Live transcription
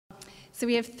So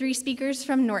we have three speakers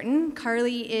from Norton.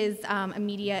 Carly is a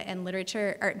media and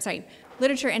literature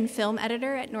and film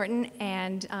editor at Norton,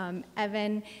 and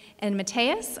Evan and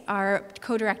Mateus are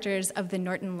co-directors of the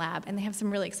Norton Lab, and they have some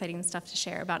really exciting stuff to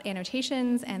share about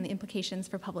annotations and the implications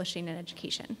for publishing and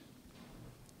education.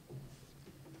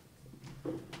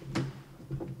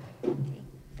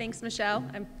 Thanks, Michelle.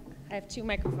 I have two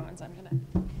microphones. I'm going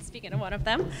to speak into one of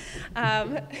them.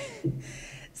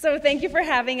 So thank you for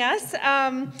having us.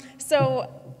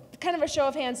 So kind of a show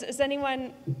of hands, does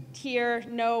anyone here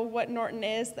know what Norton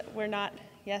is? That we're not,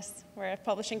 yes, we're a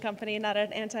publishing company, not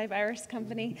an antivirus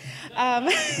company.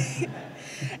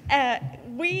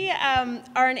 We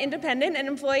are an independent and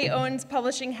employee-owned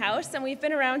publishing house, and we've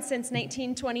been around since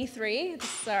 1923.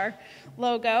 This is our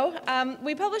logo.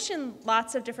 We publish in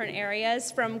lots of different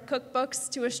areas, from cookbooks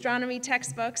to astronomy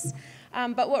textbooks.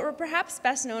 But what we're perhaps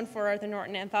best known for are the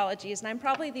Norton Anthologies, and I'm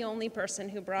probably the only person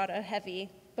who brought a heavy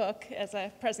book as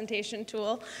a presentation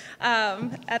tool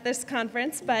at this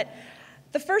conference. But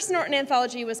the first Norton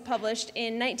Anthology was published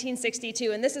in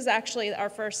 1962, and this is actually our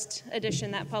first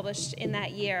edition that published in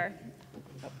that year.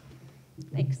 Oh,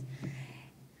 thanks.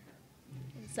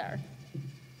 Sorry.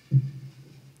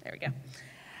 There we go.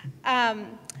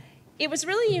 It was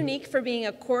really unique for being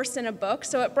a course in a book,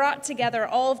 so it brought together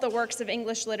all of the works of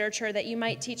English literature that you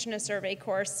might teach in a survey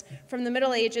course from the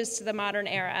Middle Ages to the modern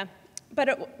era.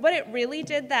 But what it really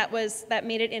did that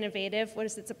made it innovative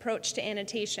was its approach to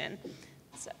annotation.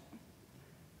 So,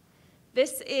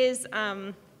 this is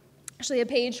actually a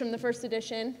page from the first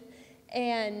edition,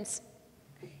 and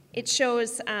it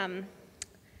shows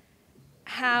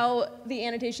how the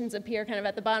annotations appear kind of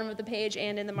at the bottom of the page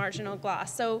and in the marginal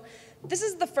gloss. So this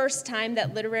is the first time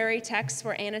that literary texts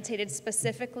were annotated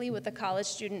specifically with the college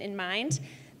student in mind.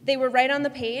 They were right on the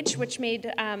page, which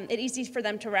made it easy for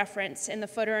them to reference in the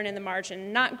footer and in the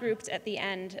margin, not grouped at the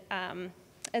end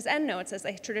as endnotes, as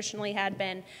they traditionally had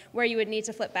been, where you would need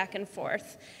to flip back and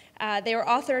forth. They were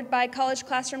authored by college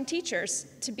classroom teachers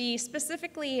to be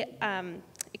specifically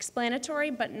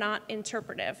explanatory but not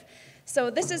interpretive.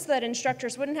 So this is that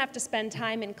instructors wouldn't have to spend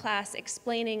time in class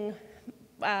explaining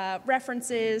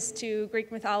references to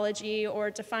Greek mythology or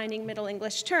defining Middle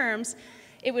English terms.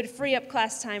 It would free up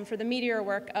class time for the meatier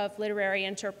work of literary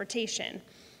interpretation.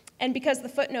 And because the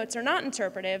footnotes are not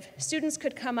interpretive, students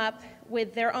could come up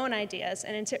with their own ideas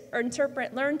and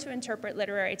learn to interpret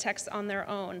literary texts on their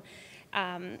own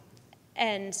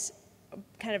and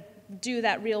kind of do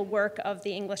that real work of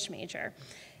the English major.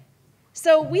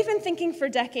 So we've been thinking for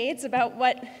decades about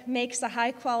what makes a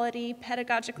high-quality,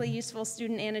 pedagogically useful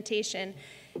student annotation,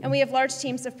 and we have large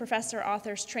teams of professor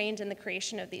authors trained in the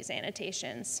creation of these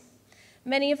annotations.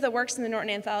 Many of the works in the Norton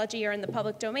Anthology are in the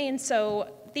public domain,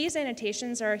 so these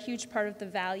annotations are a huge part of the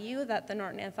value that the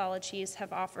Norton Anthologies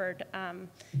have offered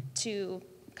to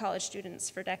college students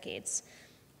for decades.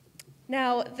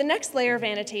 Now, the next layer of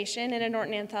annotation in a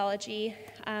Norton Anthology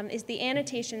is the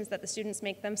annotations that the students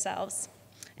make themselves.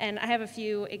 And I have a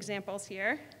few examples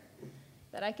here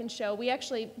that I can show. We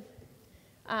actually,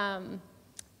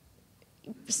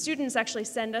 students actually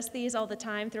send us these all the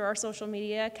time through our social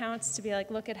media accounts to be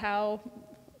like, look at how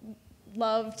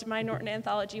loved my Norton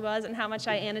Anthology was and how much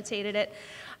I annotated it.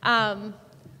 I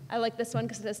like this one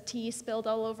because it has tea spilled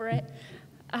all over it.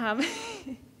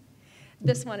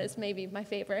 This one is maybe my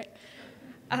favorite.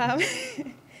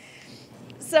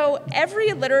 So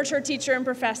every literature teacher and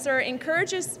professor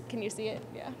encourages, can you see it?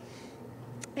 Yeah.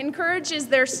 Encourages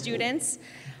their students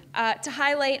to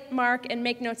highlight, mark, and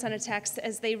make notes on a text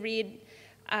as they read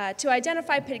to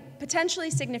identify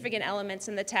potentially significant elements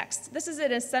in the text. This is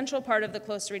an essential part of the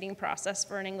close reading process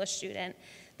for an English student.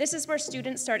 This is where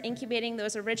students start incubating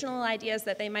those original ideas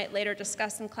that they might later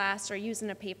discuss in class or use in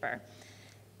a paper.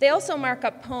 They also mark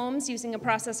up poems using a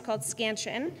process called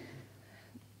scansion.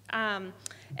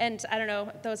 And I don't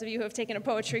know, those of you who have taken a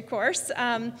poetry course,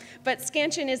 but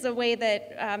scansion is a way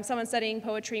that someone studying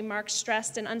poetry marks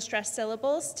stressed and unstressed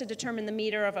syllables to determine the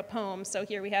meter of a poem. So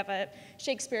here we have a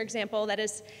Shakespeare example that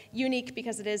is unique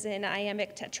because it is in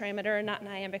iambic tetrameter, not an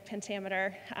iambic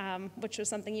pentameter, which was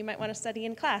something you might want to study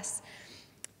in class.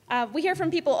 We hear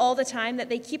from people all the time that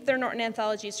they keep their Norton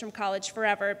Anthologies from college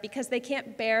forever because they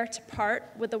can't bear to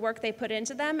part with the work they put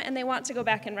into them, and they want to go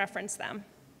back and reference them.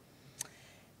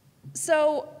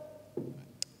 So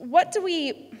what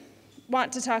we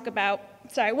want to talk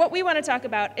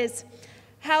about is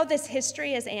how this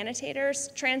history as annotators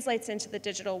translates into the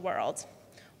digital world.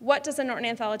 What does a Norton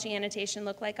Anthology annotation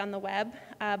look like on the web?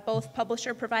 Both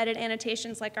publisher-provided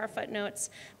annotations like our footnotes,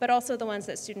 but also the ones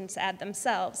that students add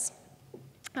themselves.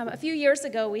 A few years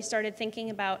ago, we started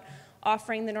thinking about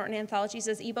offering the Norton Anthologies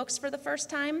as ebooks for the first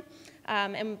time.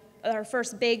 And our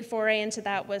first big foray into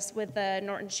that was with the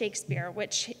Norton Shakespeare,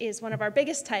 which is one of our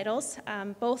biggest titles,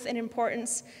 both in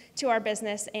importance to our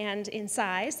business and in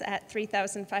size at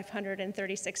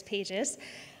 3,536 pages.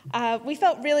 We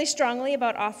felt really strongly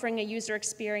about offering a user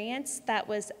experience that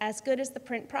was as good as the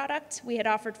print product we had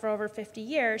offered for over 50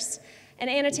 years, and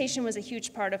annotation was a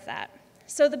huge part of that.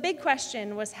 So the big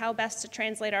question was how best to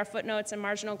translate our footnotes and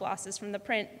marginal glosses from the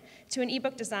print to an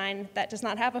ebook design that does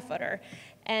not have a footer,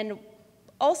 and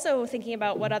also thinking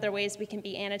about what other ways we can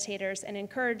be annotators and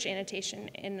encourage annotation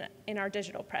in our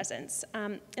digital presence.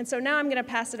 And so now I'm going to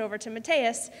pass it over to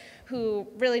Matthias, who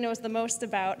really knows the most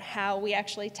about how we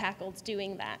actually tackled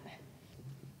doing that.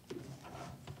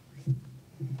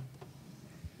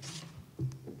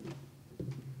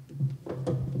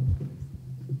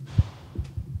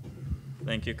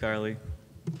 Thank you, Carly.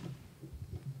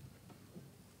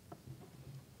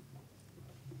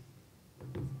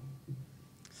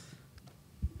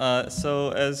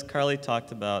 So as Carly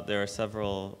talked about, there are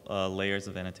several layers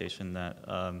of annotation that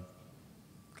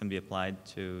can be applied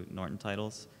to Norton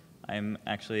titles. I'm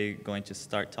actually going to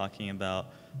start talking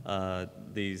about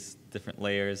these different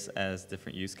layers as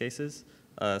different use cases.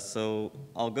 So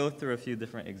I'll go through a few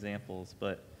different examples,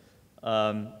 but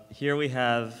here we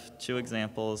have two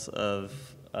examples of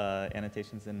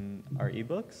annotations in our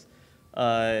ebooks.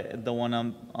 The one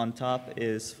on top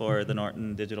is for the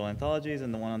Norton Digital Anthologies,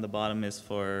 and the one on the bottom is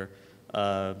for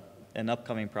an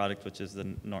upcoming product, which is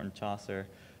the Norton Chaucer.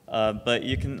 But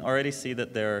you can already see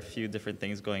that there are a few different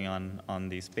things going on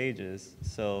these pages.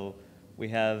 So we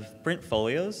have print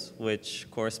folios, which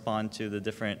correspond to the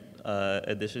different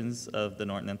editions of the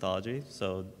Norton Anthology.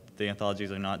 So the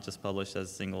anthologies are not just published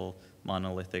as single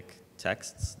monolithic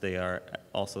texts. They are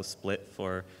also split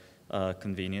for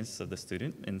convenience of the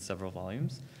student in several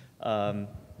volumes.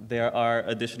 There are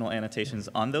additional annotations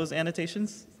on those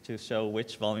annotations to show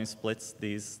which volume splits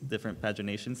these different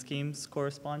pagination schemes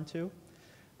correspond to.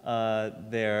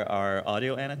 There are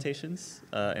audio annotations,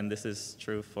 and this is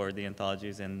true for the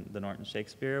anthologies in the Norton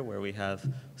Shakespeare, where we have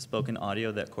spoken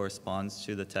audio that corresponds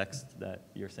to the text that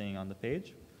you're seeing on the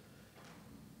page.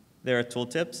 There are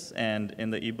tooltips, and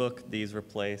in the ebook, these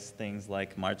replace things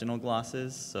like marginal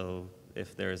glosses. So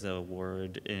if there's a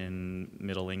word in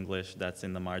Middle English that's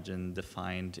in the margin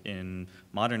defined in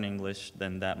modern English,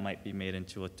 then that might be made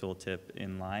into a tooltip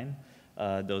in line.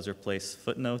 Those replace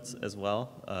footnotes as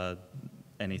well,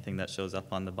 anything that shows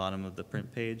up on the bottom of the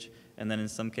print page, and then in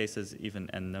some cases, even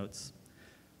endnotes.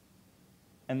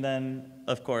 And then,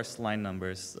 of course, line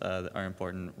numbers are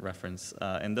important reference.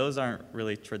 And those aren't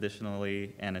really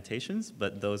traditionally annotations,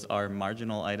 but those are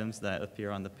marginal items that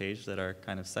appear on the page that are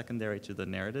kind of secondary to the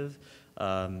narrative,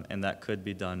 and that could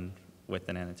be done with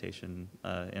an annotation,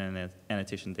 in an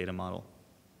annotation data model.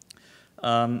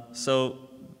 So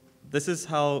this is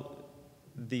how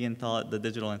the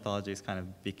digital anthologies kind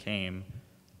of became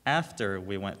after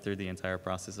we went through the entire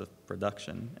process of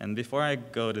production. And before I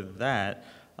go to that,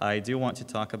 I do want to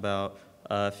talk about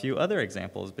a few other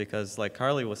examples because, like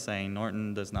Carly was saying,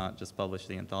 Norton does not just publish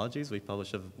the anthologies, we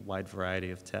publish a wide variety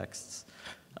of texts.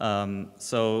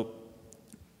 So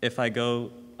if I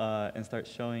go and start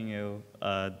showing you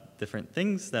different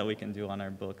things that we can do on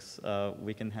our books,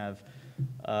 we can have,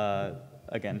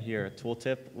 again here, a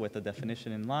tooltip with a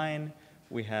definition in line.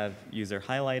 We have user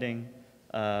highlighting.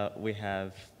 We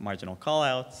have marginal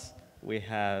callouts. We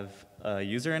have a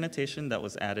user annotation that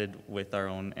was added with our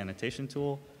own annotation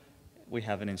tool. We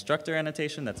have an instructor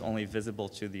annotation that's only visible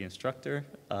to the instructor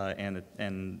and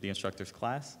the instructor's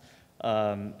class.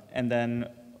 And then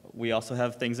we also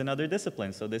have things in other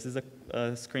disciplines. So this is a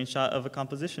screenshot of a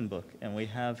composition book. And we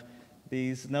have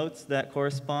these notes that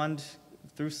correspond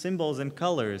through symbols and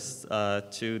colors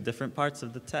to different parts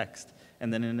of the text.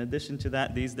 And then in addition to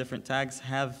that, these different tags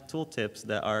have tooltips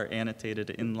that are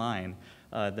annotated in line.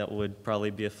 That would probably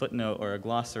be a footnote or a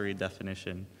glossary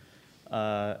definition.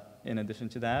 In addition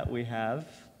to that, we have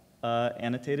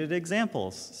annotated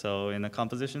examples. So in a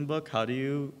composition book, how do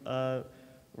you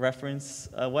reference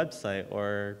a website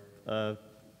or a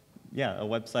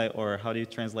website, or how do you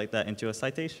translate that into a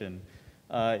citation?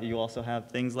 You also have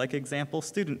things like example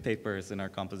student papers in our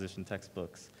composition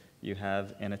textbooks. You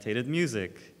have annotated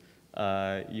music.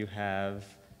 You have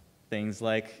things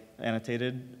like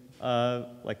annotated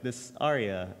like this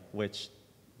aria, which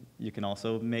you can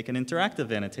also make an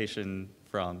interactive annotation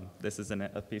from. This is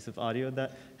a piece of audio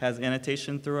that has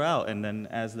annotation throughout, and then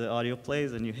as the audio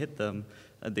plays and you hit them,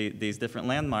 these different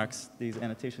landmarks, these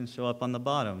annotations show up on the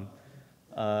bottom.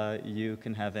 You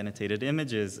can have annotated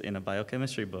images in a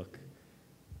biochemistry book.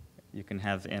 You can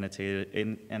have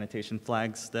annotation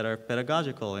flags that are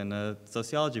pedagogical in a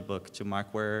sociology book to mark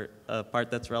where a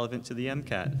part that's relevant to the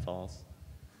MCAT falls.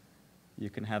 You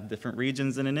can have different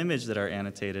regions in an image that are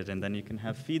annotated, and then you can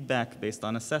have feedback based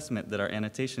on assessment that are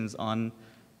annotations on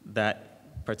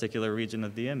that particular region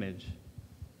of the image.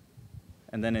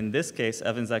 And then in this case,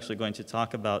 Evan's actually going to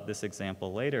talk about this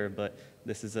example later, but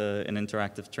this is an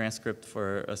interactive transcript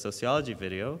for a sociology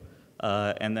video.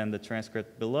 And then the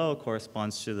transcript below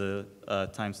corresponds to the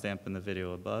timestamp in the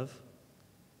video above.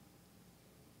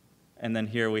 And then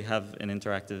here we have an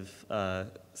interactive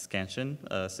scansion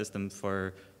system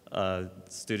for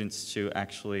students to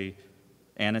actually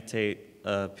annotate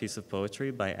a piece of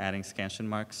poetry by adding scansion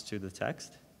marks to the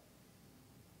text.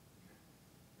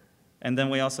 And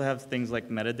then we also have things like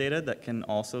metadata that can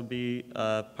also be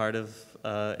part of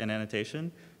an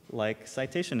annotation, like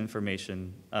citation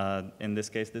information. In this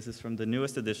case, this is from the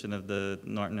newest edition of the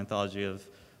Norton Anthology of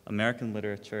American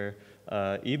Literature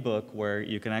ebook, where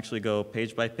you can actually go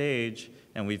page by page,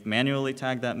 and we've manually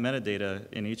tagged that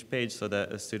metadata in each page so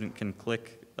that a student can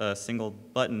click a single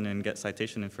button and get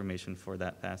citation information for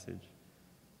that passage,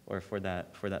 or for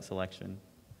that selection.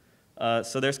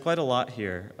 So there's quite a lot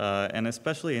here, and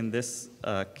especially in this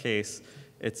case,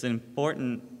 it's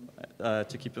important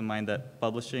to keep in mind that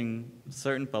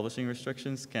certain publishing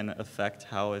restrictions can affect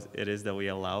how it is that we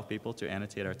allow people to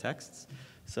annotate our texts.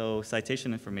 So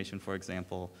citation information, for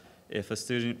example, if a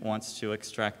student wants to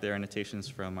extract their annotations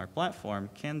from our platform,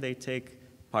 can they take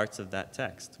parts of that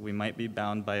text? We might be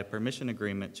bound by a permission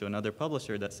agreement to another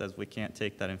publisher that says we can't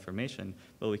take that information,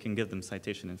 but we can give them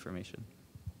citation information.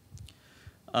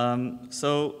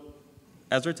 So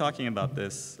as we're talking about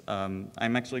this,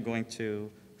 I'm actually going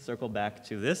to circle back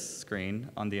to this screen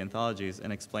on the anthologies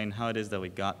and explain how it is that we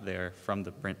got there from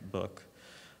the print book.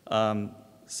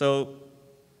 So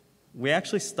we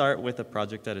actually start with a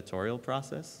project editorial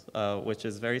process, which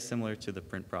is very similar to the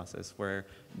print process. We're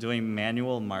doing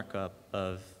manual markup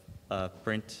of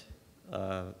print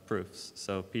proofs,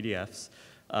 so PDFs.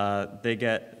 They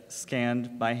get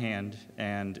scanned by hand,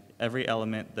 and every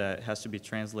element that has to be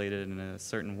translated in a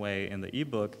certain way in the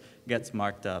ebook gets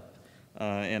marked up.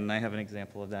 And I have an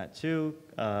example of that too.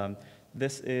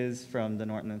 This is from the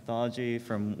Norton Anthology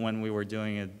from when we were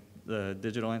doing the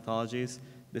digital anthologies.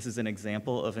 This is an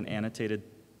example of an annotated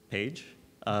page.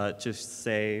 Just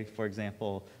say, for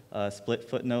example, split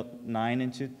footnote 9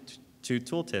 into two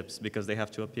tooltips because they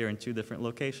have to appear in 2 different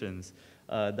locations.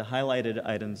 The highlighted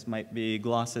items might be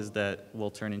glosses that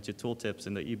will turn into tooltips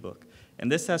in the ebook. And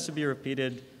this has to be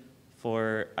repeated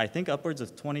for, I think, upwards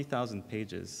of 20,000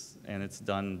 pages, and it's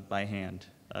done by hand.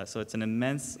 So it's an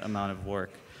immense amount of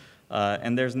work.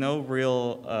 And there's no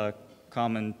real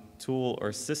common tool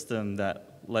or system that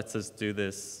lets us do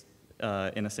this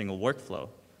in a single workflow.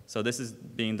 So this is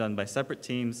being done by separate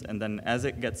teams, and then as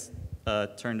it gets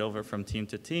turned over from team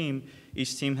to team,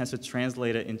 each team has to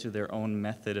translate it into their own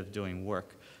method of doing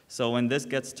work. So when this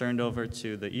gets turned over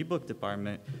to the ebook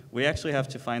department, we actually have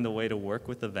to find a way to work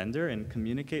with the vendor and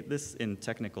communicate this in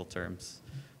technical terms,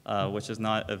 which is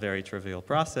not a very trivial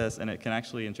process, and it can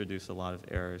actually introduce a lot of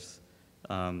errors.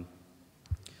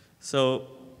 So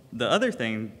the other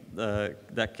thing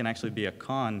that can actually be a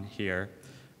con here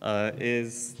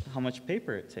is how much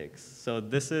paper it takes. So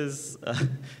this is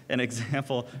an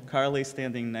example, Carly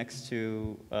standing next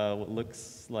to what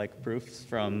looks like proofs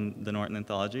from the Norton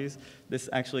Anthologies. This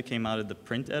actually came out of the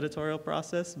print editorial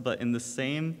process, but in the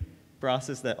same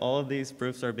process that all of these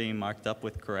proofs are being marked up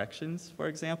with corrections, for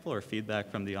example, or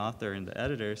feedback from the author and the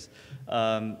editors,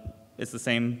 it's the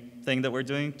same thing that we're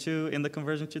doing in the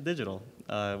conversion to digital.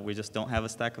 We just don't have a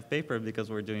stack of paper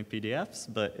because we're doing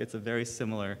PDFs, but it's a very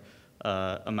similar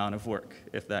amount of work,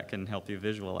 if that can help you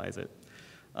visualize it.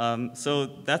 So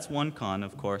that's one con,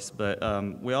 of course, but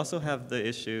we also have the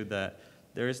issue that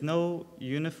there is no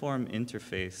uniform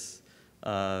interface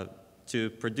to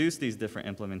produce these different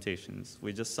implementations.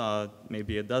 We just saw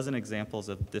maybe a dozen examples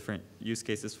of different use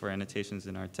cases for annotations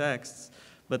in our texts,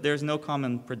 but there's no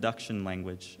common production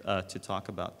language to talk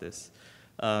about this.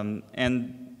 And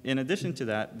in addition to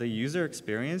that, the user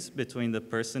experience between the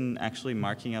person actually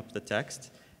marking up the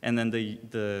text and then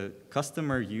the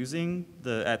customer using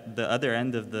at the other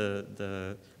end of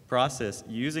the process,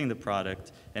 using the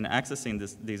product and accessing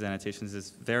these annotations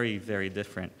is very, very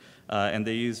different. And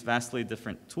they use vastly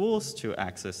different tools to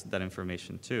access that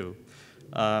information too.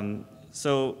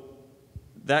 So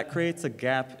that creates a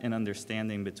gap in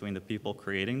understanding between the people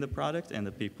creating the product and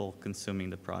the people consuming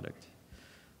the product.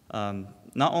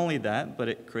 Not only that, but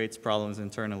it creates problems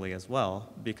internally as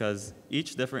well, because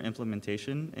each different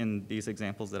implementation in these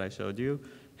examples that I showed you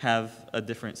have a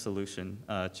different solution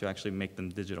to actually make them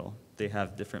digital. They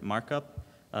have different markup,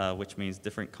 which means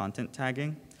different content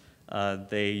tagging.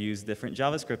 They use different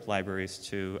JavaScript libraries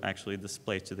to actually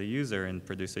display to the user and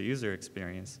produce a user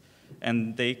experience.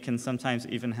 And they can sometimes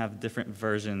even have different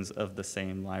versions of the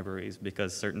same libraries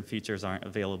because certain features aren't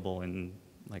available in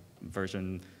like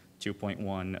version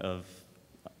 2.1 of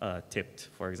tipped,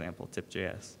 for example,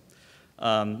 tipped.js.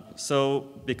 So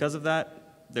because of that,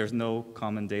 there's no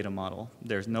common data model.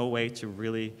 There's no way to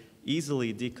really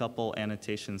easily decouple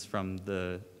annotations from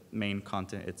the main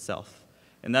content itself.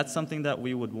 And that's something that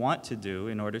we would want to do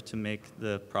in order to make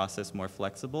the process more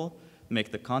flexible,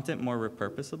 make the content more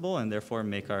repurposable, and therefore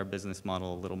make our business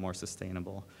model a little more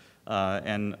sustainable.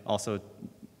 And also,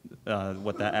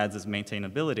 what that adds is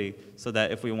maintainability, so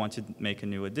that if we want to make a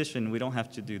new edition, we don't have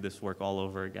to do this work all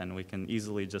over again. We can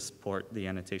easily just port the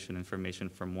annotation information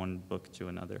from one book to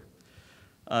another.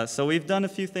 So we've done a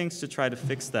few things to try to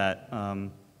fix that,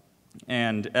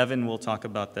 and Evan will talk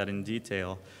about that in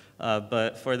detail.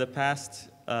 But for the past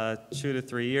 2 to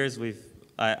 3 years,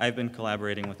 I've been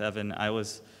collaborating with Evan. I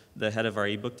was the head of our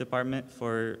ebook department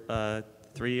for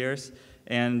 3 years,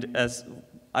 and as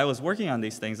I was working on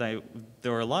these things,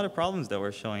 there were a lot of problems that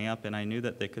were showing up, and I knew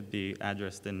that they could be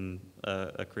addressed in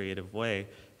a creative way.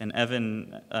 And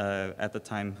Evan, at the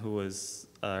time, who was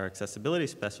our accessibility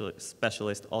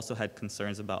specialist, also had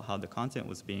concerns about how the content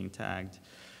was being tagged.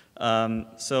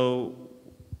 So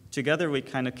together, we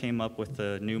kind of came up with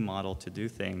a new model to do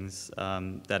things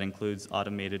that includes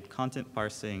automated content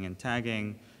parsing and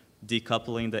tagging,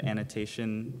 decoupling the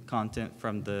annotation content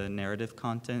from the narrative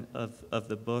content of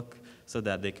the book so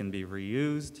that they can be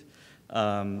reused.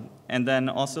 And then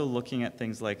also looking at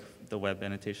things like the web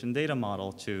annotation data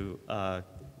model to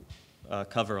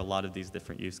cover a lot of these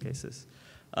different use cases.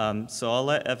 So I'll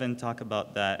let Evan talk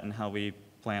about that and how we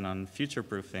plan on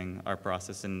future-proofing our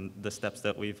process and the steps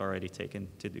that we've already taken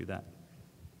to do that.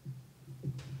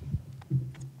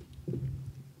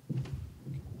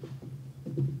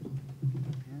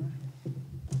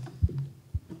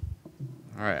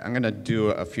 All right, I'm going to do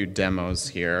a few demos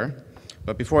here.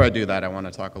 But before I do that, I want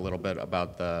to talk a little bit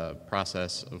about the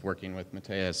process of working with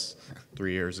Matthias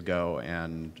 3 years ago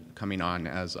and coming on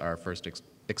as our first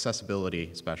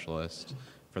accessibility specialist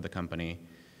for the company.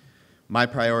 My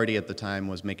priority at the time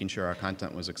was making sure our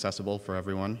content was accessible for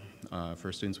everyone,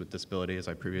 for students with disabilities.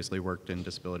 I previously worked in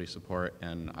disability support,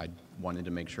 and I wanted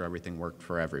to make sure everything worked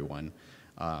for everyone.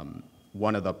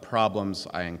 One of the problems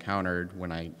I encountered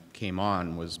when I came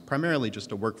on was primarily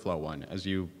just a workflow one. As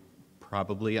you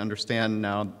probably understand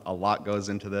now, a lot goes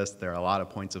into this. There are a lot of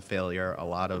points of failure, a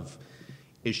lot of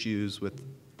issues with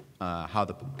how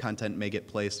the content may get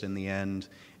placed in the end.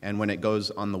 And when it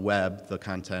goes on the web, the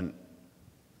content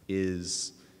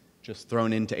is just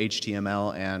thrown into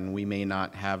HTML, and we may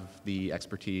not have the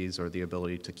expertise or the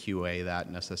ability to QA that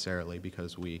necessarily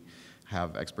because we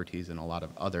have expertise in a lot of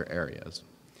other areas.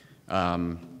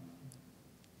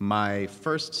 My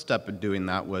first step in doing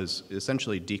that was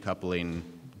essentially decoupling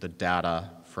the data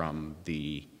from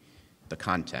the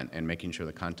content and making sure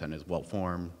the content is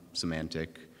well-formed,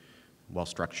 semantic,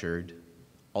 well-structured,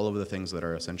 all of the things that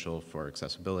are essential for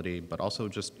accessibility, but also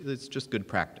it's just good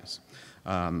practice.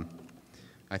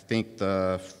 I think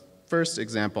the first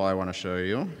example I want to show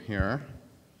you here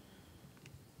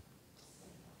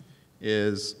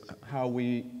is how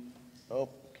we, oh,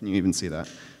 can you even see that?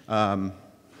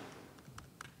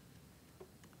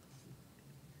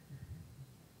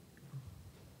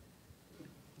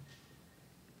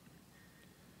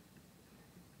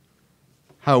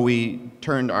 How we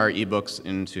turned our ebooks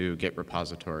into Git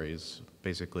repositories,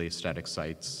 basically static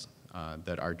sites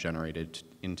that are generated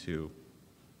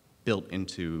built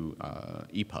into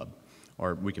EPUB,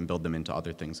 or we can build them into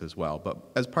other things as well. But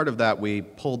as part of that, we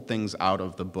pulled things out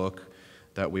of the book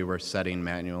that we were setting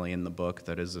manually in the book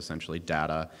that is essentially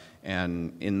data,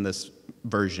 and in this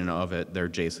version of it, they're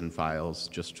JSON files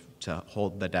just to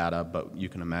hold the data, but you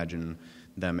can imagine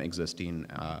them existing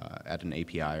at an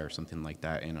API or something like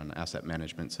that in an asset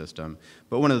management system.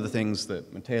 But one of the things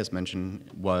that Matthias mentioned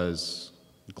was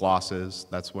glosses.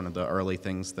 That's one of the early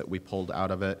things that we pulled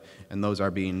out of it, and those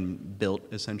are being built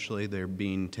essentially. They're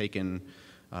being taken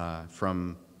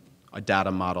from a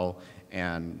data model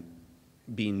and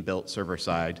being built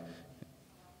server-side.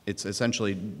 It's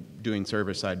essentially doing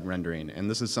server-side rendering, and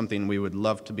this is something we would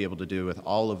love to be able to do with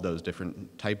all of those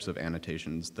different types of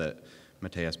annotations that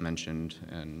Matthias mentioned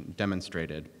and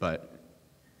demonstrated, but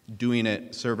doing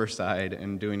it server-side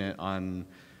and doing it on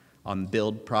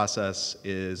build process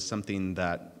is something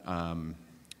that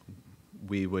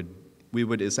we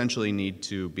would essentially need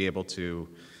to be able to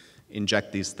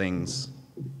inject these things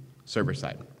server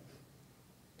side.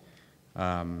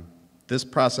 This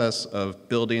process of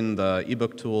building the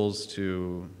ebook tools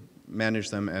to manage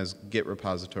them as Git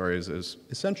repositories is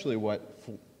essentially what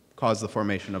caused the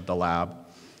formation of the lab.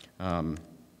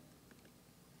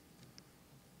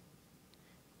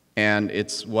 And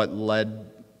it's what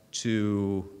led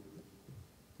to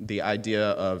the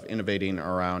idea of innovating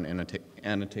around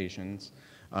annotations.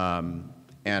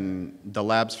 And the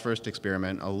lab's first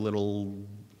experiment, a little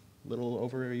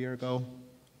over a year ago,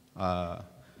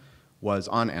 was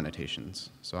on annotations.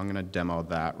 So I'm going to demo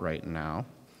that right now.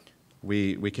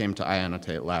 We came to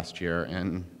iAnnotate last year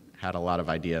and had a lot of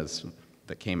ideas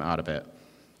that came out of it.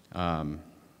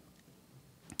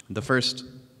 The first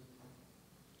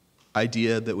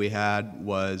idea that we had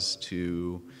was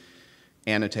to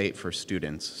annotate for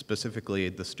students, specifically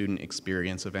the student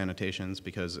experience of annotations,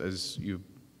 because as you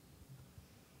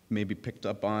maybe picked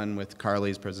up on with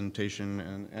Carly's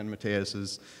presentation and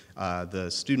Mateus's, the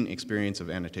student experience of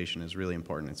annotation is really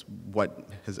important. It's what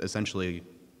has essentially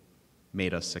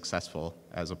made us successful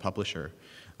as a publisher.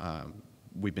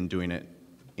 We've been doing it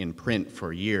in print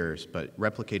for years, but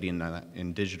replicating that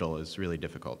in digital is really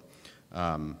difficult.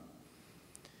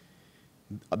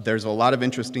 There's a lot of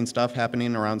interesting stuff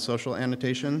happening around social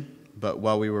annotation, but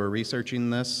while we were researching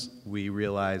this, we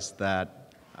realized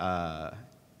that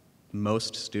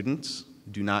most students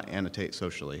do not annotate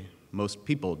socially. Most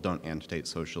people don't annotate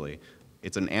socially.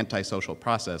 It's an antisocial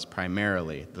process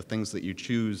primarily. The things that you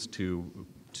choose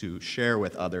to share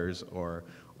with others or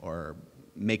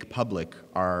make public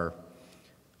are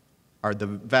the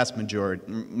vast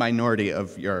minority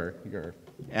of your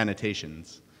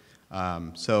annotations.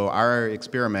 So our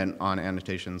experiment on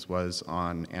annotations was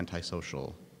on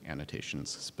antisocial annotations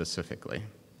specifically.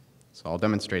 So I'll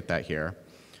demonstrate that here.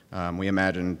 We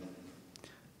imagined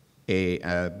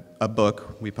a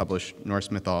book. We published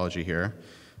Norse mythology here,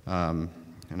 and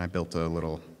I built a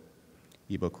little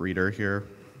ebook reader here,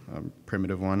 a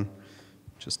primitive one,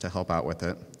 just to help out with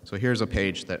it. So here's a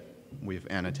page that we've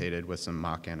annotated with some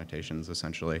mock annotations,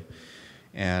 essentially.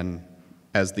 And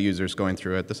as the user's going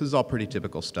through it, this is all pretty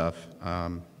typical stuff.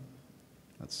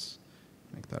 Let's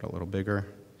make that a little bigger.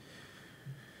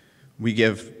 We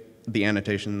give the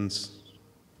annotations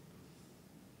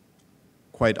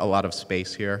quite a lot of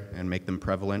space here and make them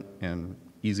prevalent and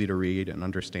easy to read and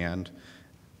understand.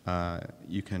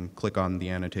 You can click on the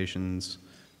annotations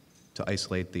to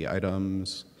isolate the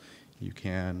items. You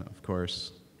can, of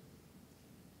course,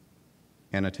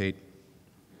 annotate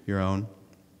your own.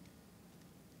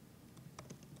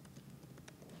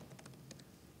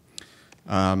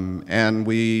 And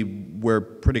we were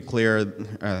pretty clear,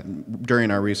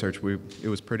 during our research, it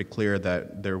was pretty clear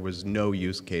that there was no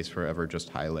use case for ever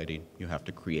just highlighting. You have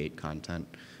to create content.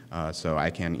 So I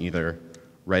can either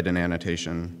write an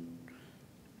annotation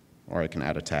or I can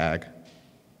add a tag.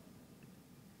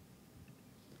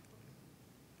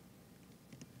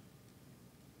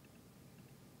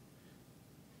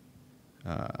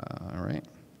 All right.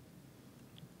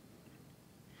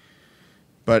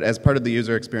 But as part of the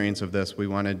user experience of this, we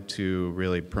wanted to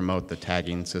really promote the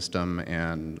tagging system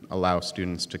and allow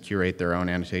students to curate their own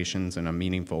annotations in a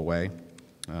meaningful way,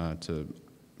 to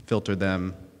filter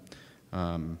them.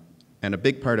 And a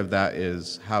big part of that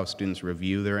is how students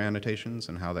review their annotations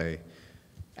and how they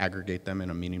aggregate them in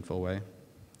a meaningful way.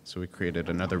 So we created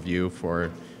another view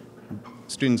for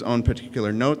students' own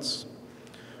particular notes,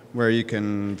 where you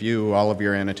can view all of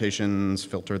your annotations,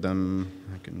 filter them.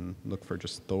 I can look for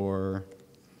just Thor.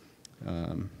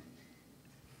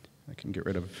 I can get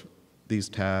rid of these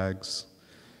tags.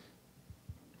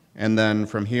 And then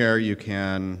from here, you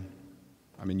can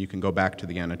go back to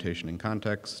the annotation in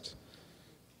context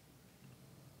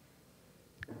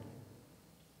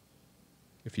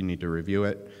if you need to review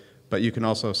it. But you can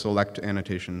also select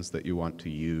annotations that you want to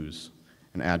use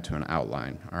and add to an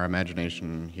outline. Our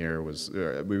imagination here was,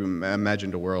 we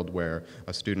imagined a world where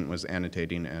a student was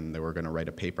annotating and they were going to write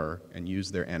a paper and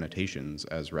use their annotations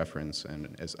as reference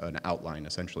and as an outline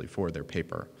essentially for their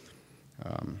paper.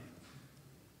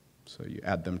 So you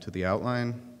add them to the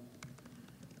outline.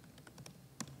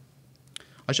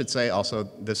 I should say also,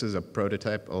 this is a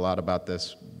prototype. A lot about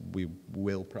this we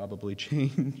will probably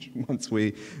change once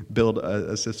we build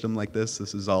a system like this.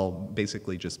 This is all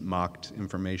basically just mocked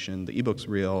information. The ebook's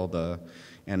real, the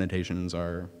annotations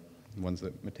are ones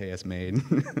that Mateus made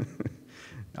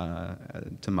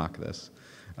to mock this.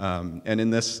 And in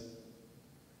this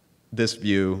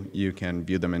view, you can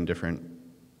view them in different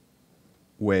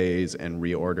ways and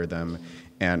reorder them.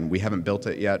 And we haven't built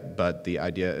it yet, but the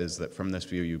idea is that from this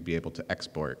view, you'd be able to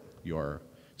export your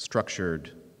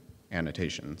structured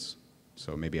annotations.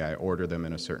 So maybe I order them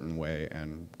in a certain way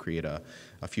and create a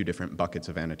few different buckets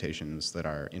of annotations that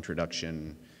are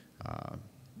introduction,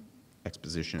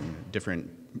 exposition,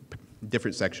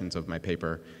 different sections of my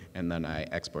paper, and then I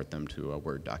export them to a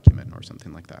Word document or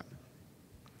something like that.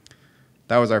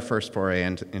 That was our first foray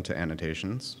into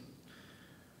annotations.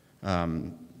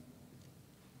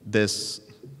 This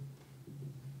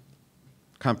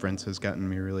conference has gotten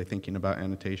me really thinking about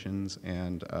annotations,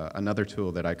 and another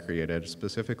tool that I created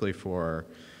specifically for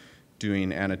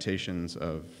doing annotations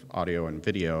of audio and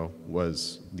video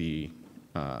was the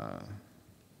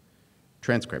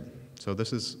transcript. So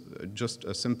this is just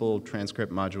a simple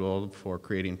transcript module for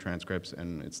creating transcripts,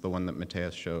 and it's the one that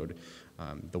Matthias showed.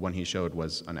 The one he showed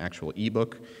was an actual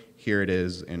ebook. Here it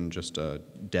is in just a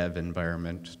dev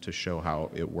environment to show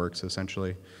how it works,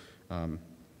 essentially.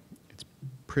 It's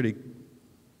pretty,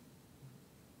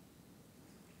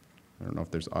 I don't know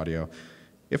if there's audio.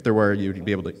 If there were, you'd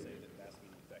be able to,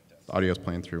 the audio's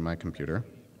playing through my computer.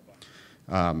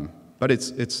 But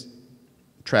it's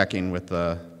tracking with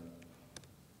the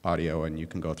audio, and you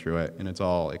can go through it, and it's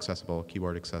all accessible,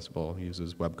 keyboard accessible. It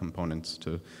uses web components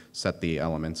to set the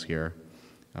elements here,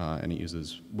 and it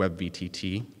uses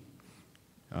WebVTT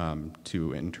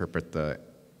to interpret the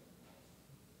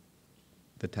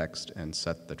text and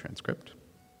set the transcript.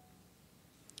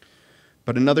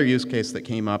 But another use case that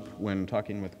came up when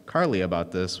talking with Carly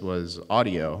about this was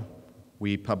audio.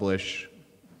 We publish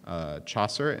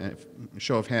Chaucer, and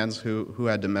show of hands, who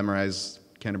had to memorize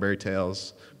Canterbury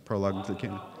Tales, prologue to the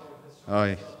King.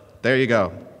 Oh, there you go,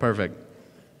 perfect.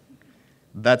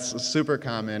 That's super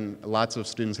common. Lots of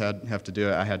students have to do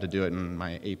it. I had to do it in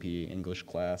my AP English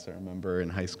class, I remember, in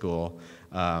high school.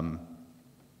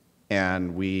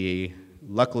 And we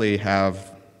luckily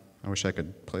have, I wish I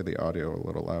could play the audio a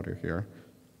little louder here.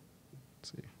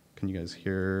 Let's see, can you guys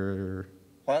hear?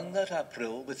 When that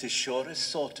April with his surest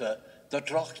sorter, the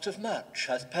drocht of March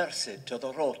hath perced to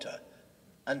the rota,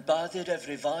 and bathed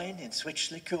every vine in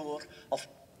switch liqueur of.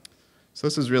 So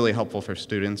this is really helpful for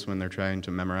students when they're trying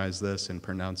to memorize this and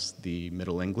pronounce the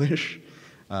Middle English,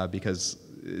 because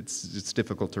it's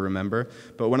difficult to remember.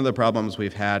 But one of the problems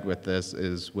we've had with this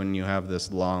is when you have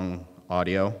this long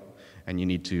audio, and you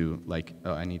need to, like,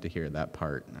 oh, I need to hear that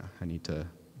part. I need to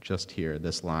just hear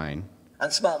this line.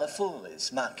 And smaller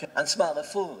foolies, Markin, and smaller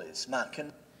foolies,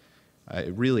 Markin.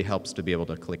 It really helps to be able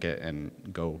to click it and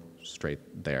go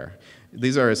straight there.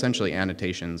 These are essentially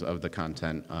annotations of the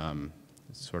content,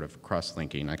 sort of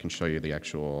cross-linking. I can show you the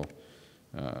actual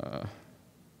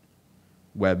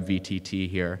WebVTT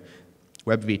here.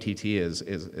 WebVTT is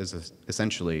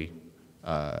essentially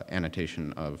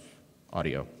annotation of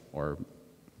audio or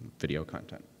video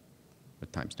content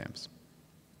with timestamps.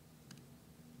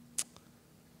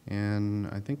 And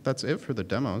I think that's it for the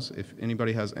demos. If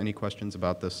anybody has any questions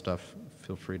about this stuff,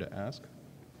 feel free to ask.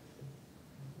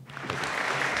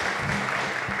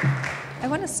 I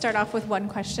want to start off with one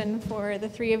question for the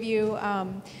three of you.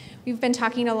 We've been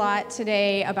talking a lot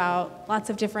today about lots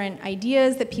of different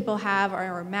ideas that people have or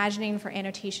are imagining for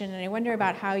annotation, and I wonder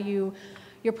about how your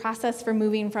process for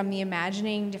moving from the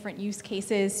imagining different use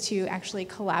cases to actually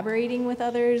collaborating with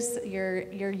others,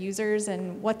 your users,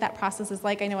 and what that process is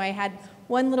like. I know I had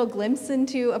one little glimpse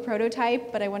into a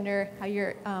prototype, but I wonder how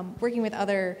you're working with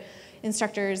other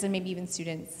instructors and maybe even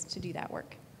students to do that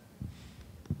work.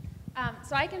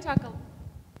 So I can talk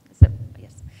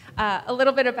a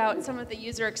little bit about some of the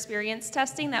user experience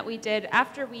testing that we did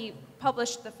after we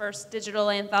published the first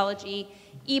digital anthology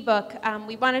ebook.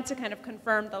 We wanted to kind of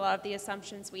confirm that a lot of the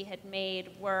assumptions we had made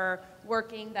were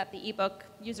working, that the ebook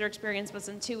user experience was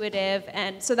intuitive,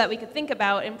 and so that we could think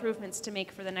about improvements to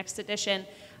make for the next edition.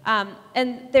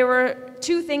 And there were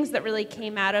two things that really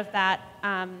came out of that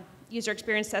user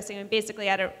experience testing. And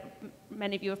basically,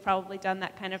 many of you have probably done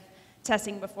that kind of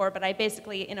testing before, but I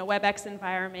basically, in a WebEx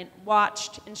environment,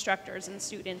 watched instructors and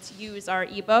students use our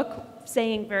ebook,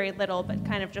 saying very little, but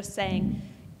kind of just saying,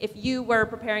 if you were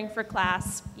preparing for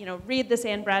class, read this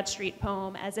Anne Bradstreet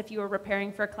poem as if you were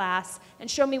preparing for class, and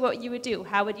show me what you would do.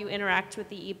 How would you interact with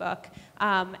the ebook?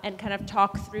 And kind of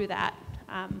talk through that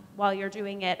while you're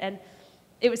doing it. And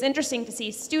it was interesting to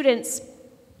see students,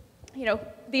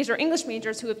 these are English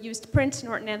majors who have used print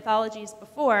Norton Anthologies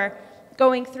before,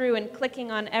 going through and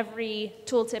clicking on every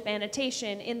tooltip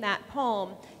annotation in that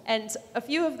poem. And a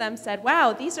few of them said,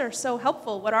 wow, these are so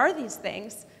helpful. What are these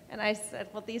things? And I said,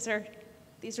 well, these are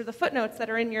the footnotes that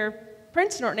are in your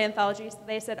print Norton Anthologies.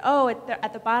 They said, oh,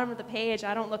 at the bottom of the page,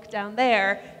 I don't look down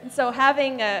there. And so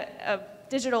having a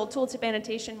digital tooltip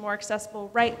annotation more accessible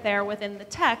right there within the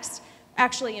text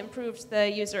actually improved the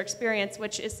user experience,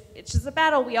 it's just a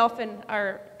battle we often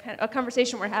are, a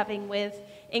conversation we're having with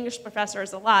English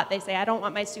professors a lot. They say, I don't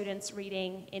want my students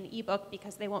reading an ebook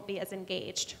because they won't be as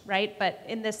engaged, right? But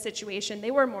in this situation,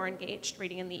 they were more engaged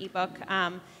reading in the ebook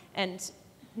and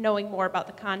knowing more about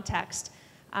the context.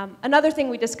 Another thing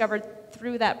we discovered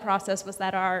through that process was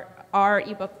that our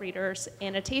ebook readers'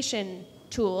 annotation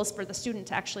tools for the student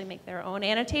to actually make their own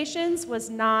annotations was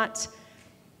not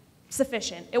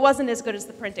sufficient. It wasn't as good as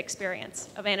the print experience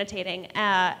of annotating,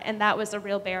 and that was a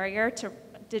real barrier to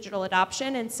digital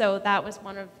adoption, and so that was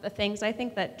one of the things I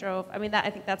think that drove, I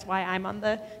think that's why I'm on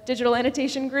the digital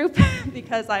annotation group,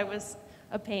 because I was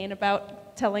a pain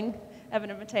about telling Evan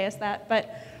and Matthias that, but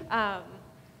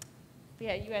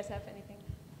yeah, you guys have anything?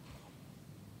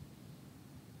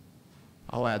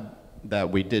 I'll add that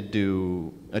we did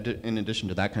do, in addition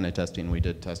to that kind of testing, we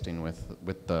did testing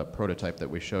with the prototype that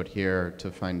we showed here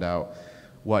to find out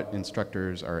what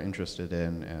instructors are interested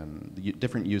in and the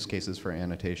different use cases for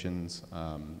annotations.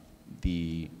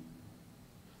 The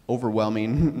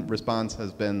overwhelming response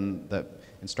has been that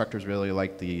instructors really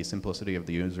like the simplicity of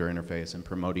the user interface and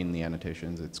promoting the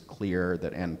annotations. It's clear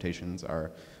that annotations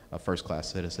are a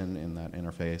first-class citizen in that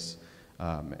interface,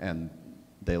 and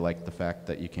they like the fact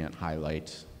that you can't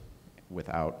highlight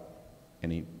without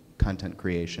any content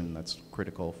creation that's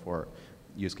critical for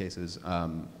use cases.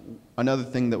 Another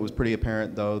thing that was pretty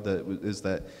apparent, though, is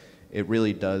that it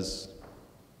really does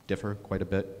differ quite a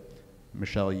bit.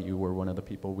 Michelle, you were one of the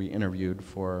people we interviewed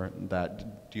for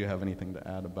that. Do you have anything to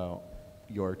add about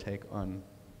your take on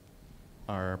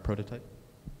our prototype?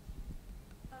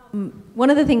 One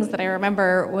of the things that I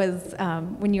remember was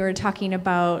when you were talking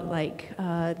about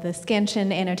the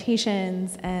scansion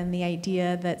annotations and the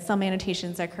idea that some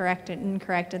annotations are correct and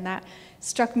incorrect, and that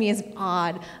struck me as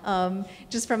odd,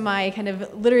 just from my kind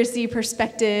of literacy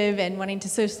perspective and wanting to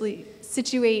socially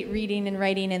situate reading and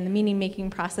writing and the meaning-making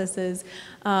processes.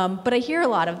 But I hear a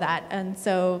lot of that, and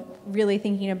so really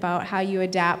thinking about how you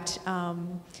adapt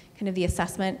kind of the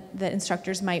assessment that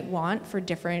instructors might want for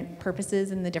different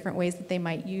purposes and the different ways that they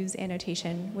might use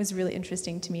annotation was really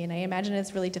interesting to me. And I imagine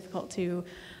it's really difficult to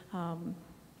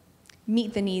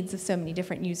meet the needs of so many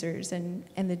different users and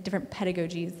the different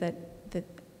pedagogies that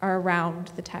are around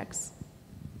the text.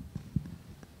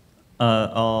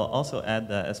 I'll also add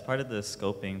that as part of the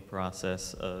scoping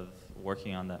process of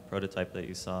working on that prototype that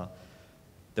you saw,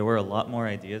 there were a lot more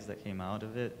ideas that came out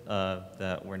of it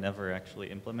that were never actually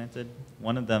implemented.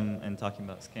 One of them, in talking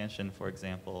about scansion, for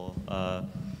example,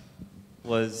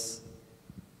 was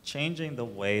changing the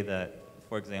way that,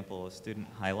 for example, a student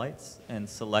highlights and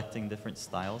selecting different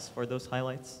styles for those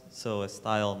highlights. So a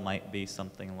style might be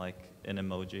something like an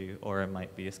emoji, or it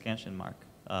might be a scansion mark.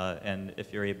 And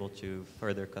if you're able to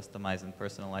further customize and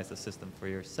personalize the system for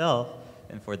yourself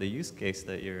and for the use case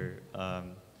that you're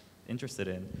interested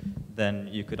in, then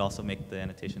you could also make the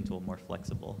annotation tool more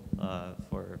flexible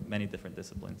for many different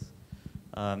disciplines.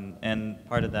 And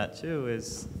part of that, too,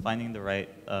 is finding the right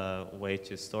way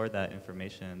to store that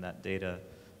information and that data.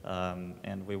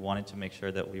 And we wanted to make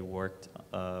sure that we worked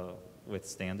with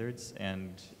standards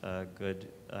and good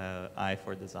eye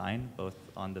for design, both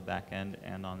on the back end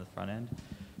and on the front end.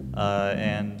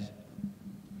 And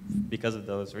because of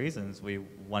those reasons, we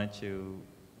wanted to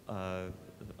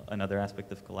another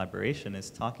aspect of collaboration is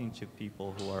talking to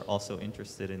people who are also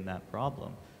interested in that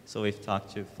problem. So we've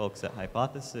talked to folks at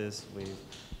Hypothesis, we've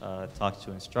talked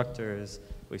to instructors,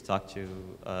 we've talked to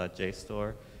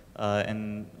JSTOR,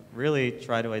 and really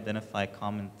try to identify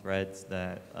common threads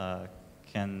that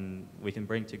we can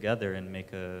bring together and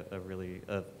make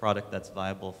a product that's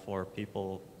viable for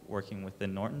people working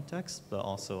within Norton Text, but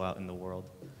also out in the world,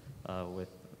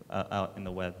 out in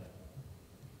the web.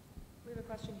 We have a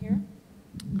question here.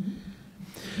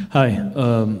 Hi,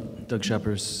 Doug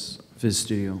Sheppers, Viz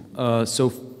Studio. So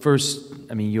first,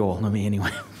 I mean, you all know me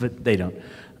anyway, but they don't.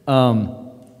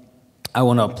 I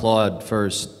want to applaud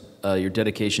first your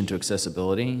dedication to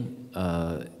accessibility.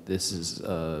 This is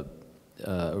a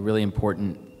really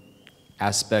important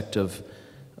aspect of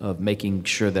making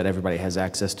sure that everybody has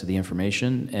access to the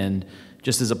information. And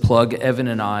just as a plug, Evan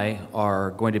and I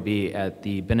are going to be at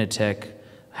the Benetech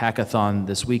Hackathon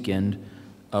this weekend,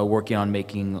 working on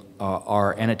making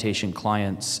our annotation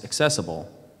clients accessible.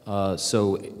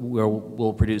 So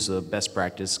we'll produce a best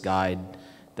practice guide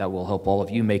that will help all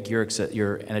of you make your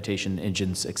annotation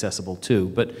engines accessible too.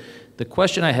 But the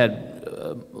question I had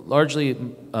largely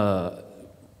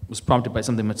was prompted by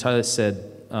something Matthias said.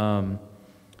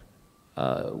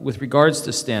 With regards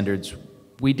to standards,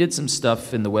 we did some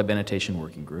stuff in the web annotation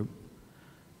working group.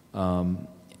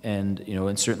 And,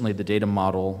 and certainly the data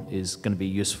model is going to be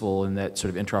useful in that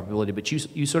sort of interoperability. But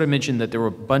you sort of mentioned that there were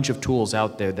a bunch of tools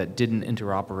out there that didn't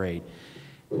interoperate.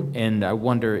 And I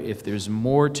wonder if there's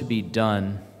more to be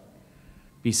done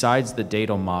besides the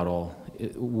data model.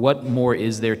 What more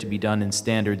is there to be done in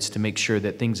standards to make sure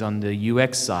that things on the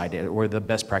UX side, or the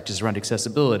best practice around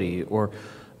accessibility, or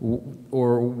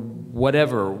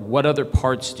whatever, what other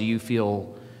parts do you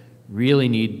feel really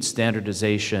need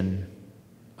standardization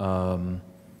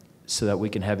so that we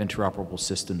can have interoperable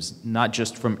systems, not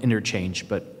just from interchange,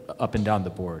 but up and down the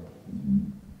board?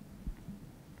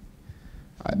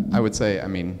 I would say, I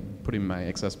mean, putting my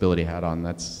accessibility hat on,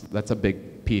 that's a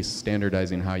big piece.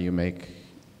 Standardizing how you make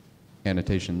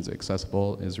annotations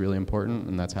accessible is really important,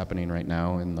 and that's happening right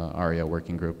now in the ARIA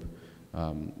working group,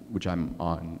 which I'm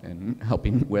on and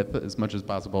helping with as much as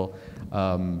possible.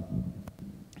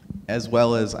 As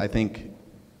well as, I think,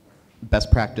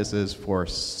 best practices for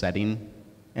setting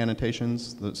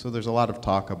annotations. So there's a lot of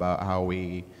talk about how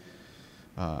we,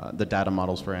 the data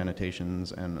models for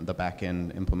annotations and the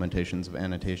back-end implementations of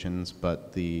annotations,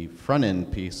 but the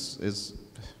front-end piece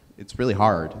it's really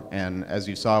hard. And as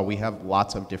you saw, we have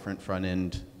lots of different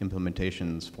front-end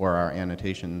implementations for our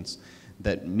annotations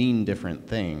that mean different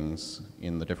things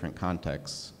in the different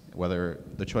contexts, whether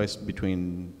the choice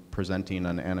between presenting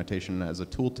an annotation as a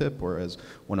tooltip or as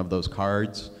one of those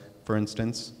cards, for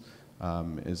instance,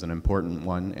 is an important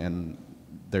one, and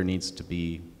there needs to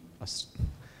be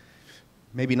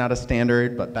maybe not a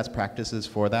standard, but best practices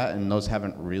for that, and those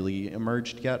haven't really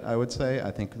emerged yet, I would say. I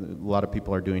think a lot of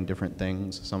people are doing different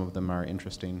things. Some of them are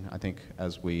interesting. I think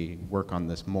as we work on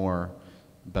this more,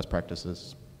 best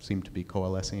practices seem to be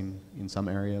coalescing in some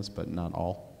areas, but not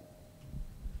all.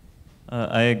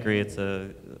 I agree. It's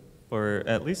for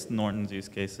at least Norton's use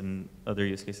case and other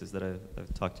use cases that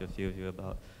I've talked to a few of you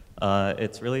about,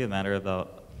 it's really a matter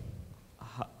about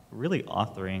really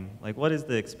authoring, like what is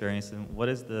the experience and what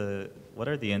are the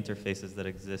interfaces that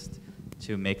exist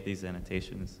to make these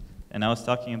annotations. And I was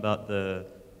talking about the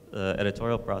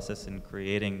editorial process in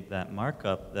creating that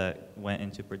markup that went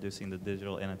into producing the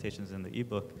digital annotations in the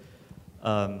ebook.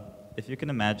 If you can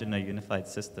imagine a unified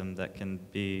system that can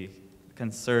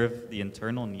serve the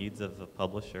internal needs of a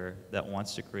publisher that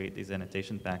wants to create these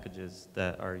annotation packages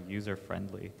that are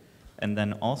user-friendly, and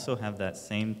then also have that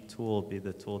same tool be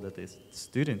the tool that the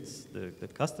students, the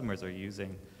customers are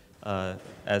using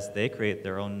as they create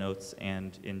their own notes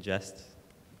and ingest,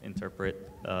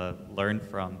 interpret, learn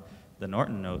from the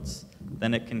Norton notes,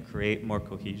 then it can create more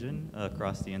cohesion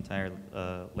across the entire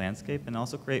landscape and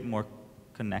also create more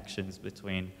connections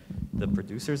between the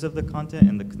producers of the content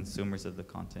and the consumers of the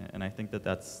content. And I think that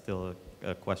that's still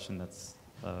a question that's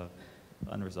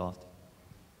unresolved.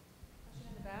 Question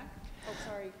in the back? Oh,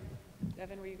 sorry.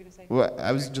 Evan, were you going to say? Well,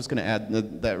 I was just going to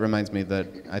add that reminds me that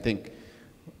I think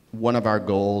one of our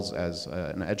goals as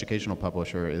an educational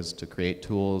publisher is to create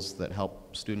tools that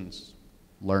help students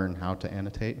learn how to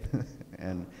annotate.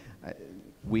 And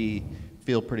we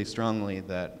feel pretty strongly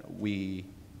that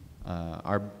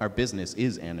our business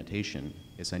is annotation,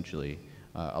 essentially.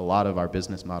 A lot of our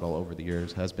business model over the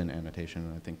years has been annotation,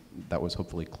 and I think that was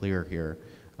hopefully clear here.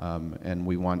 And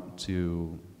we want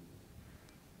to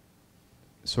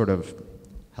sort of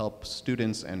help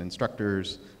students and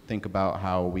instructors think about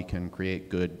how we can create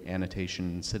good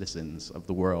annotation citizens of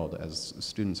the world as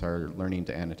students are learning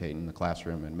to annotate in the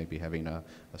classroom and maybe having a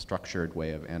structured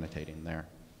way of annotating there.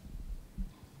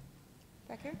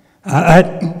 Back here?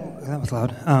 That was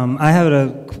loud. I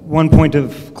have one point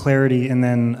of clarity and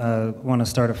then want to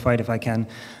start a fight if I can.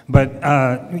 But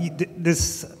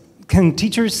can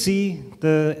teachers see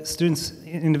the students'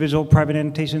 individual private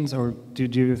annotations, or do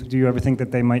you ever think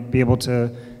that they might be able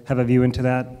to have a view into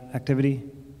that activity?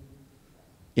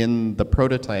 In the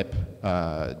prototype,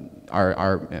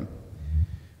 our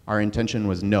intention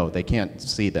was no, they can't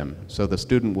see them. So the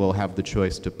student will have the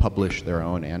choice to publish their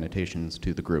own annotations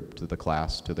to the group, to the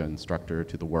class, to the instructor,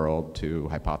 to the world, to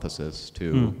Hypothesis,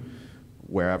 to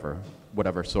wherever,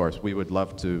 whatever source. We would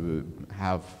love to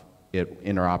have it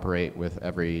interoperate with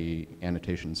every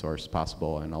annotation source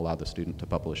possible and allow the student to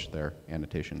publish their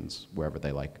annotations wherever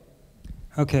they like.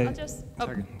 Okay.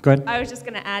 Go ahead. I was just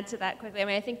going to add to that quickly. I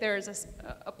mean, I think there is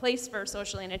a place for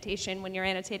social annotation when you're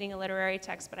annotating a literary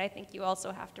text, but I think you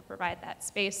also have to provide that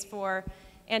space for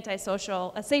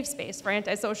a safe space for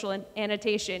antisocial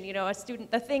annotation. You know,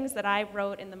 the things that I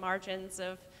wrote in the margins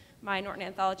of my Norton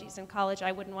Anthologies in college,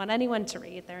 I wouldn't want anyone to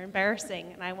read. They're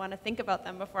embarrassing, and I want to think about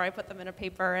them before I put them in a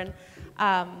paper. And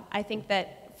I think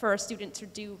that for a student to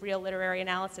do real literary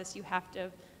analysis, you have to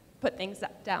put things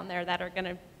down there that are going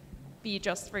to be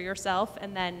just for yourself,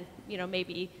 and then, you know,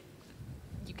 maybe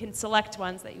you can select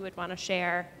ones that you would want to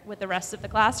share with the rest of the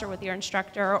class or with your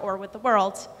instructor or with the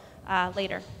world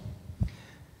later.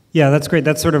 Yeah, that's great.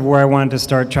 That's sort of where I wanted to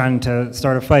start trying to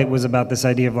start a fight, was about this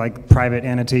idea of like private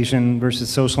annotation versus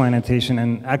social annotation,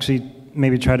 and actually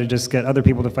maybe try to just get other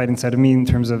people to fight instead of me in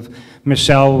terms of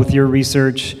Michelle with your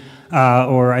research,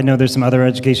 or I know there's some other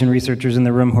education researchers in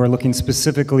the room who are looking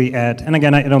specifically at, and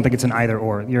again, I don't think it's an either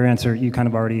or. Your answer, you kind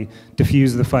of already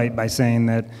diffused the fight by saying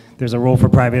that there's a role for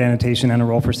private annotation and a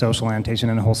role for social annotation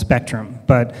and a whole spectrum.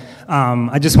 But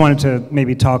I just wanted to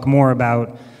maybe talk more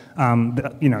about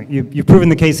you've proven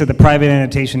the case that the private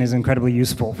annotation is incredibly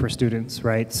useful for students,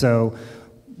 right? So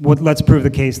let's prove the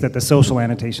case that the social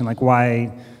annotation, like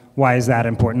why is that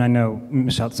important? I know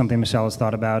something Michelle has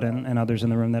thought about, and others in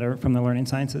the room that are from the learning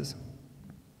sciences.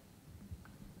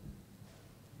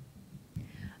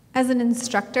 As an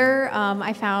instructor,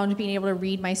 I found being able to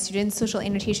read my students' social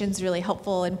annotations really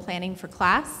helpful in planning for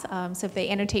class. So if they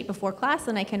annotate before class,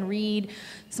 then I can read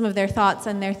some of their thoughts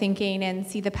and their thinking and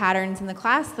see the patterns in the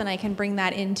class, then I can bring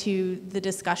that into the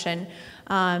discussion.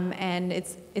 And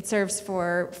it serves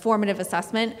for formative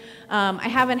assessment. I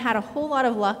haven't had a whole lot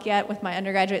of luck yet with my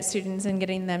undergraduate students in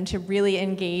getting them to really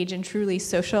engage in truly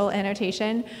social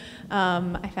annotation.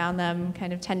 I found them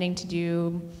kind of tending to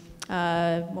do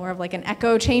more of like an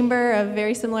echo chamber of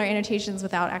very similar annotations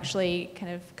without actually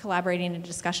kind of collaborating in a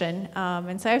discussion.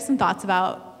 And so I have some thoughts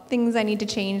about things I need to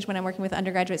change when I'm working with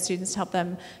undergraduate students to help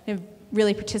them kind of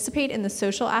really participate in the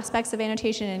social aspects of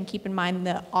annotation and keep in mind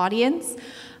the audience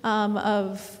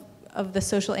of the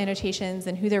social annotations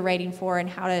and who they're writing for and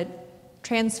how to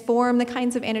transform the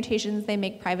kinds of annotations they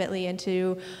make privately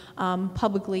into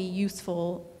publicly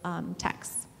useful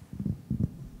texts.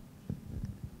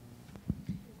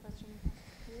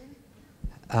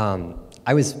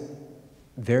 I was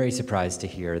very surprised to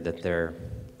hear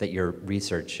that your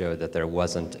research showed that there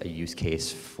wasn't a use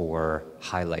case for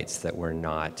highlights that were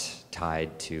not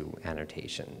tied to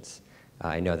annotations.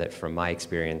 I know that from my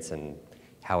experience and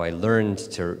how I learned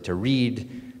to read,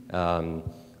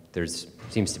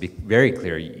 seems to be very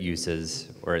clear uses,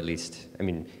 or at least,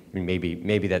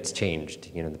 maybe that's changed,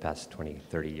 in the past 20,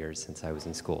 30 years since I was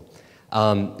in school.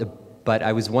 But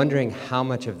I was wondering how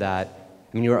much of that,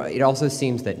 it also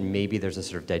seems that maybe there's a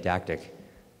sort of didactic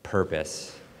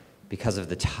purpose because of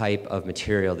the type of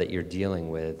material that you're dealing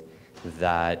with,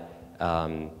 that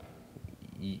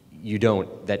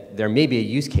that there may be a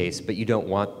use case, but you don't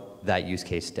want that use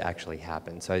case to actually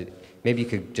happen. So maybe you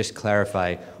could just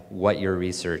clarify what your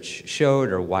research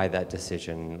showed or why that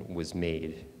decision was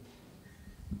made.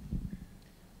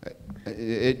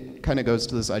 It kind of goes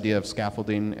to this idea of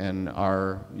scaffolding, and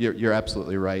you're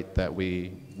absolutely right that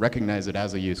we recognize it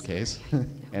as a use case,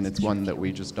 and it's one that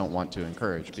we just don't want to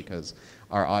encourage because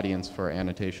our audience for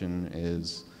annotation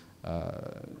is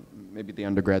maybe the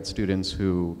undergrad students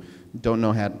who don't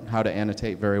know how to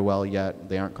annotate very well yet.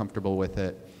 They aren't comfortable with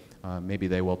it. Maybe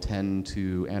they will tend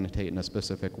to annotate in a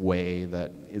specific way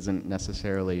that isn't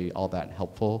necessarily all that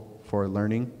helpful for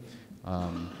learning.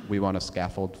 We want to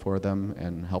scaffold for them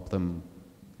and help them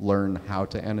learn how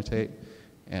to annotate,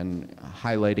 and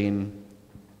highlighting,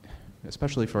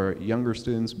 especially for younger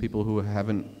students, people who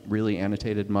haven't really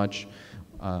annotated much,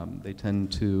 they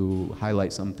tend to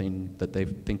highlight something that they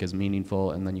think is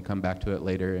meaningful, and then you come back to it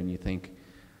later and you think,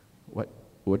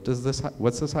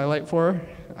 what's this highlight for?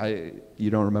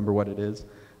 You don't remember what it is.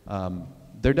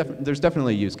 There's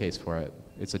definitely a use case for it.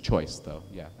 It's a choice, though.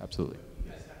 Yeah, absolutely.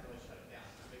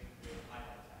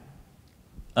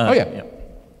 Oh yeah.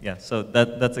 Yeah, so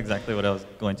that's exactly what I was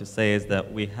going to say, is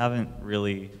that we haven't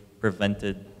really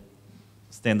prevented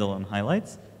standalone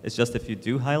highlights. It's just if you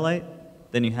do highlight,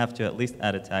 then you have to at least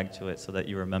add a tag to it so that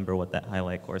you remember what that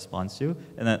highlight corresponds to,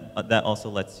 and that also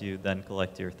lets you then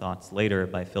collect your thoughts later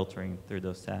by filtering through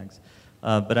those tags.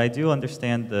 But I do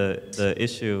understand the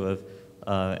issue of,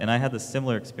 and I had a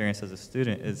similar experience as a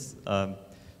student, is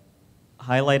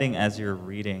highlighting as you're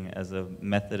reading as a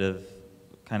method of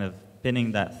kind of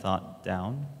pinning that thought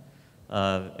down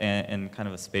in kind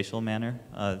of a spatial manner,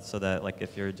 so that like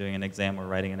if you're doing an exam or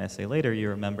writing an essay later, you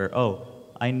remember, oh,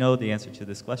 I know the answer to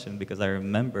this question because I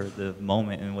remember the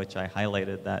moment in which I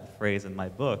highlighted that phrase in my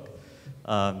book.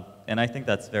 And I think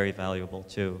that's very valuable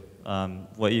too.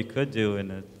 What you could do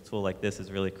in a tool like this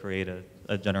is really create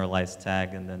a generalized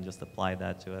tag and then just apply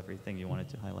that to everything you wanted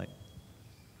to highlight.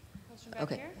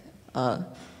 Okay.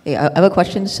 Yeah, I have a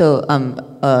question. So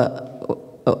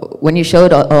when you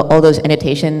showed all those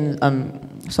annotation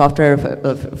software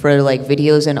for like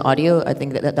videos and audio, I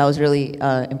think that was really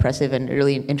impressive and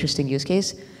really interesting use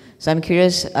case. So I'm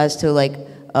curious as to like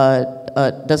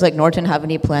does like Norton have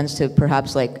any plans to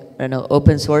perhaps like, I don't know,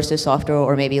 open source this software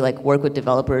or maybe like work with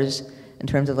developers in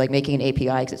terms of like making an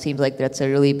API? Because it seems like that's a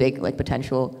really big like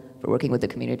potential for working with the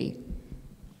community.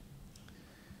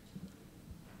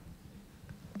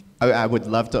 I would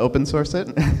love to open source it.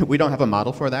 We don't have a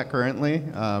model for that currently.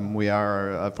 We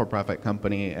are a for-profit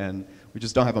company, and we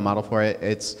just don't have a model for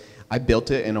it. I built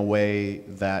it in a way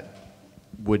that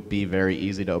would be very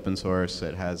easy to open source.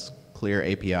 It has clear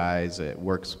APIs. It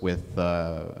works with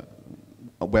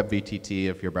WebVTT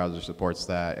if your browser supports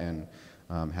that, and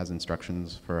has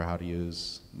instructions for how to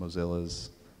use Mozilla's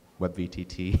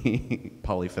WebVTT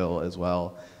polyfill as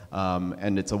well.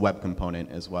 And it's a web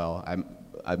component as well.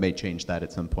 I may change that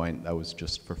at some point. That was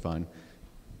just for fun.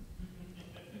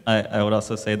 I would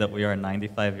also say that we are a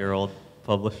 95-year-old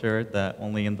publisher that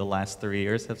only in the last 3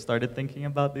 years have started thinking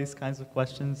about these kinds of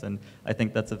questions, and I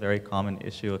think that's a very common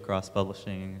issue across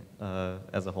publishing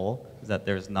as a whole, is that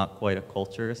there's not quite a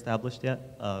culture established yet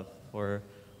for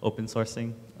open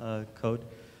sourcing code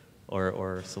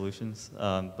or solutions,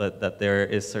 but that there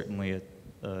is certainly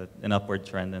an upward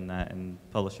trend in that, and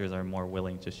publishers are more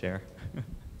willing to share.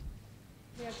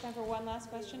 We have time for one last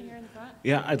question here in the front.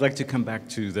 Yeah, I'd like to come back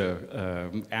to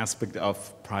the aspect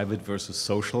of private versus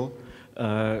social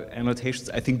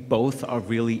annotations. I think both are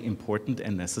really important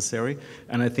and necessary,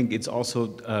 and I think it's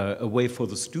also a way for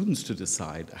the students to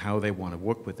decide how they want to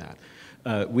work with that.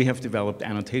 We have developed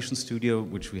Annotation Studio,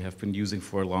 which we have been using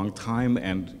for a long time,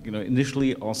 and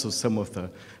initially also some of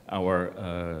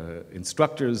our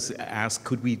instructors asked,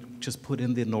 could we just put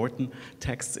in the Norton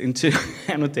texts into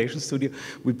Annotation Studio?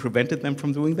 We prevented them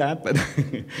from doing that,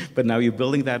 but now you're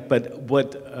building that. But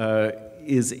what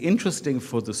is interesting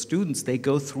for the students, they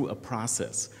go through a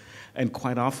process. And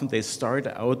quite often they start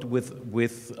out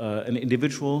with an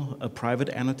individual, a private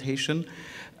annotation,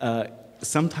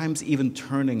 sometimes even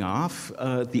turning off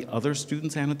the other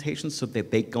students' annotations so that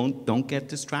they don't get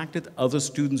distracted. Other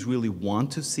students really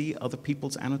want to see other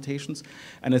people's annotations.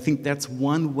 And I think that's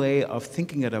one way of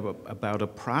thinking about a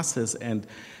process, and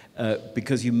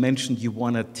because you mentioned you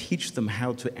want to teach them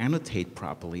how to annotate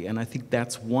properly. And I think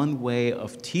that's one way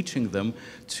of teaching them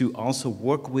to also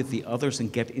work with the others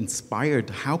and get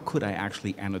inspired. How could I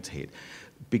actually annotate?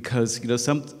 Because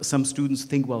some students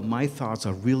think, well, my thoughts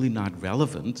are really not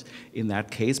relevant in that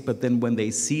case, but then when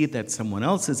they see that someone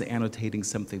else is annotating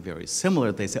something very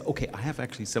similar, they say, okay, I have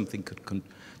actually something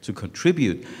to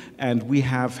contribute. And we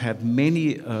have had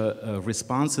many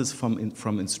responses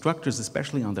from instructors,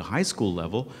 especially on the high school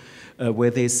level, where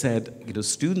they said,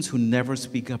 students who never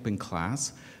speak up in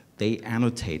class, they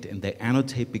annotate, and they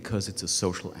annotate because it's a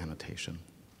social annotation.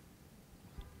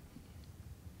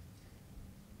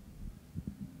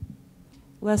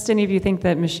 Lest any of you think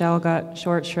that Michelle got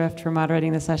short shrift for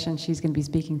moderating the session, she's going to be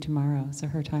speaking tomorrow, so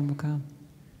her time will come.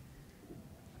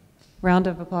 Round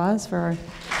of applause for our